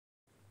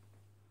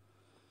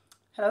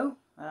Hello,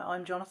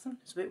 I'm Jonathan.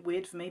 It's a bit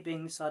weird for me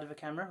being this side of a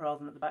camera rather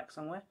than at the back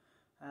somewhere,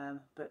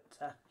 but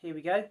here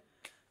we go,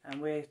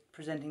 and we're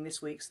presenting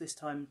this week's This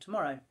Time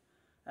Tomorrow.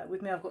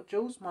 With me I've got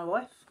Jules, my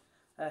wife,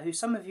 who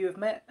some of you have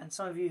met and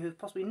some of you have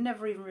possibly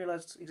never even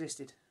realised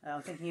existed.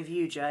 I'm thinking of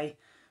you, Jay,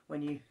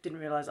 when you didn't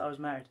realise I was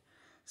married.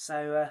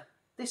 So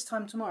this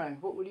time tomorrow,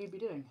 what will you be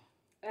doing?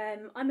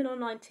 I'm an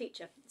online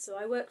teacher, so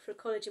I work for a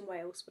college in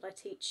Wales, but I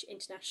teach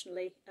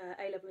internationally,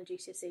 A-level and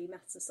GCSE,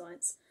 maths and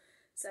science.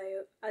 So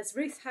as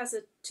Ruth has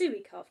a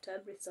 2-week half term,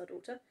 Ruth's our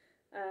daughter,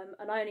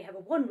 and I only have a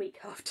 1-week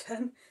half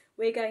term,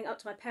 we're going up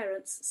to my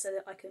parents so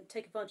that I can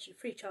take advantage of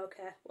free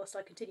childcare whilst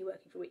I continue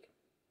working for a week.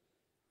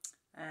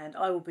 And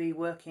I will be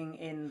working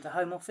in the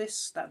home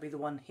office. That'll be the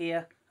one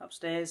here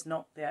upstairs,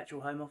 not the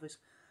actual home office.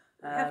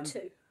 We have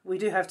two. We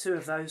do have two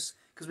of those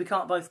because we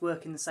can't both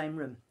work in the same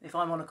room. If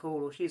I'm on a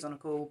call or she's on a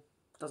call,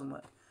 it doesn't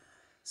work.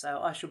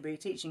 So I shall be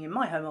teaching in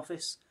my home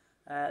office,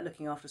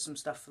 looking after some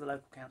stuff for the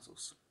local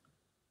councils.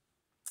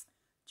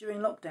 During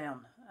lockdown,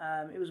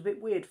 it was a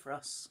bit weird for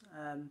us,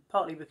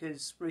 partly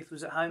because Ruth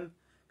was at home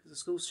because the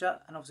school's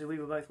shut, and obviously we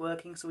were both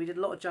working, so we did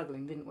a lot of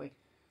juggling, didn't we?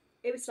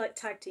 It was like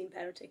tag team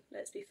parenting,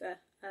 let's be fair.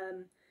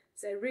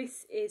 So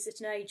Ruth is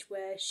at an age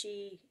where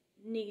she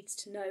needs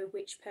to know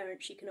which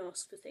parent she can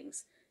ask for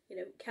things. You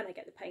know, can I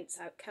get the paints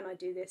out? Can I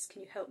do this?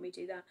 Can you help me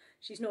do that?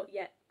 She's not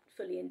yet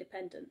fully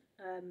independent,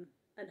 and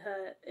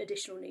her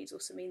additional needs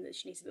also mean that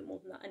she needs a bit more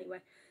than that anyway.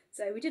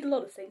 So we did a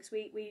lot of things.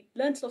 We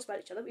learned a lot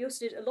about each other. We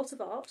also did a lot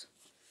of art.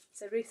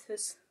 So Ruth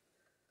has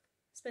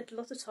spent a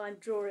lot of time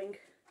drawing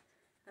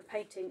and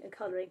painting and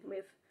colouring, and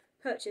we've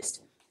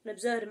purchased an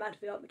absurd amount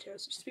of the art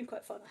materials, which has been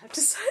quite fun, I have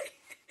to say.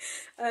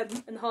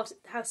 And the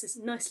house is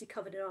nicely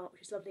covered in art,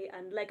 which is lovely,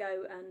 and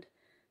Lego and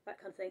that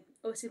kind of thing.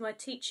 Obviously my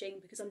teaching,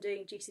 because I'm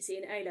doing GCSE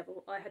and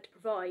A-level, I had to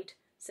provide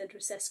centre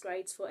assessed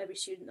grades for every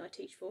student that I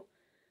teach for,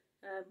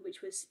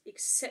 which was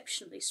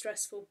exceptionally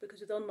stressful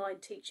because with online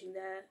teaching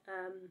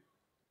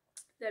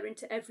they're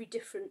into every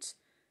different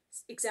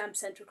exam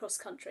centre across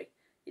the country.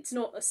 It's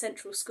not a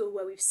central school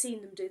where we've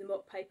seen them do the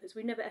mock papers.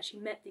 We've never actually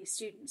met these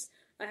students.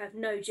 I have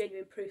no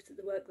genuine proof that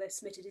the work they've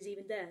submitted is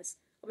even theirs.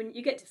 I mean,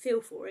 you get to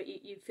feel for it,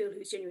 you feel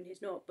who's genuine, who's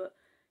not, but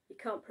you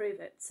can't prove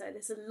it. So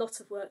there's a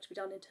lot of work to be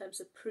done in terms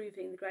of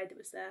proving the grade that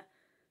was there.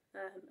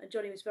 And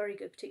Johnny was very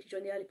good, particularly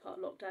during the early part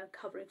of lockdown,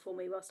 covering for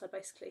me whilst I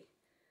basically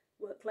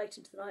worked late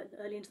into the night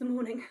and early into the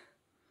morning.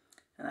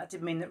 And that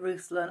did mean that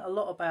Ruth learnt a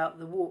lot about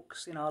the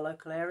walks in our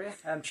local area.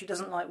 She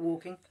doesn't like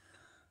walking,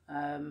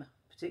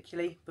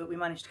 particularly, but we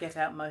managed to get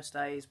out most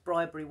days.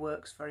 Bribery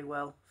works very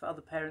well for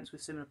other parents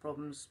with similar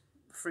problems.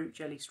 Fruit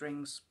jelly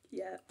strings.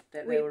 Yeah,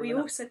 we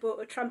also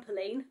bought a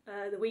trampoline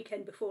the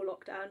weekend before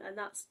lockdown, and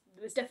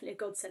it was definitely a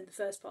godsend the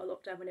first part of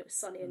lockdown when it was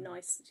sunny and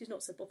nice. She's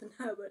not so bothered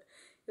now, but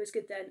it was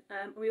good then.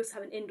 We also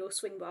have an indoor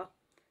swing bar,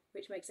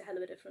 which makes a hell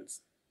of a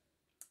difference.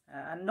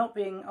 And not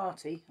being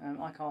arty,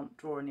 I can't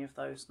draw any of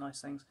those nice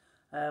things.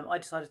 I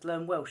decided to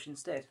learn Welsh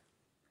instead.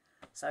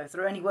 So if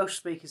there are any Welsh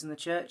speakers in the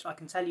church, I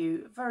can tell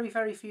you very,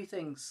 very few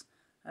things,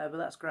 but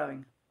that's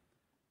growing.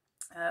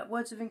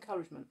 Words of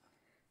encouragement.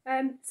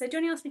 So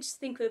Johnny asked me to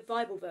think of a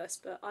Bible verse,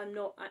 but I'm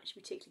not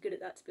actually particularly good at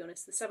that, to be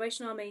honest. The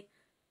Salvation Army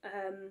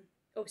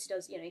obviously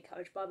does,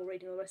 encourage Bible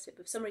reading and all the rest of it,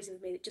 but for some reason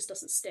with me it just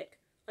doesn't stick.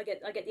 I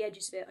get the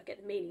edges of it, I get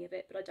the meaning of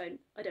it, but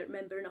I don't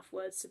remember enough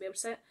words to be able to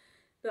say it.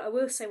 But I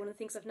will say one of the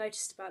things I've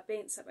noticed about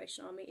being at the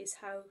Salvation Army is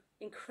how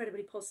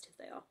incredibly positive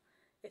they are.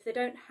 If they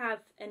don't have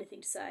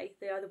anything to say,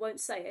 they either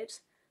won't say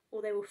it,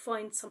 or they will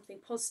find something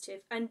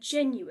positive and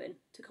genuine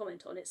to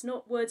comment on. It's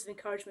not words of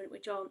encouragement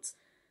which aren't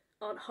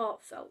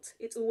heartfelt.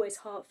 It's always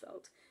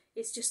heartfelt.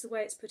 It's just the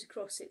way it's put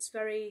across. It's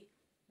very,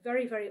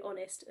 very, very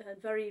honest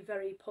and very,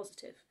 very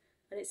positive.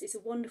 And it's a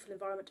wonderful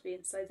environment to be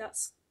in. So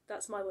that's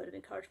my word of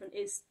encouragement,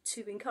 is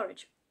to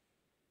encourage.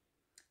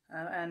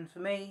 And for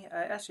me,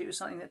 actually it was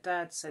something that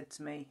Dad said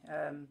to me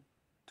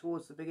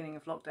towards the beginning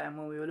of lockdown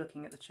when we were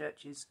looking at the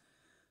church's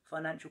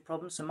financial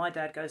problems. So my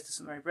dad goes to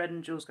St Mary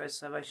Bredon, Jules goes to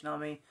Salvation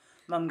Army,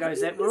 Mum goes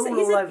there. We're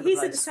all over the place.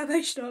 He's at the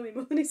Salvation Army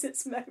more than he's at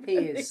St Mary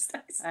Bredon these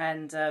days.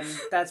 And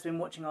Dad's been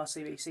watching our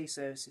CBC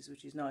services,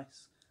 which is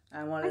nice.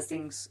 And one of the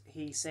things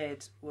he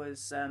said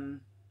was,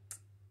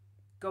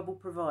 God will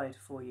provide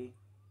for you.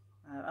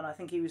 And I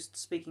think he was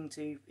speaking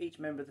to each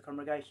member of the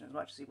congregation as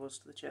much as he was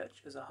to the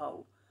church as a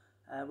whole.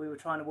 We were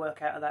trying to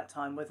work out at that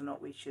time whether or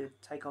not we should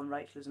take on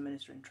Rachel as a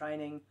minister in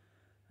training,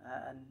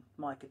 and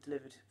Mike had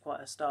delivered quite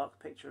a stark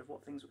picture of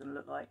what things were going to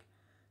look like.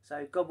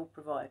 So God will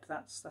provide.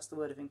 That's the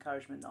word of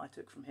encouragement that I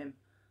took from him,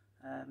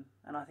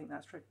 and I think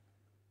that's true.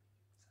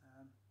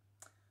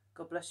 So,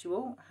 God bless you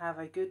all. Have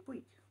a good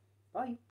week. Bye.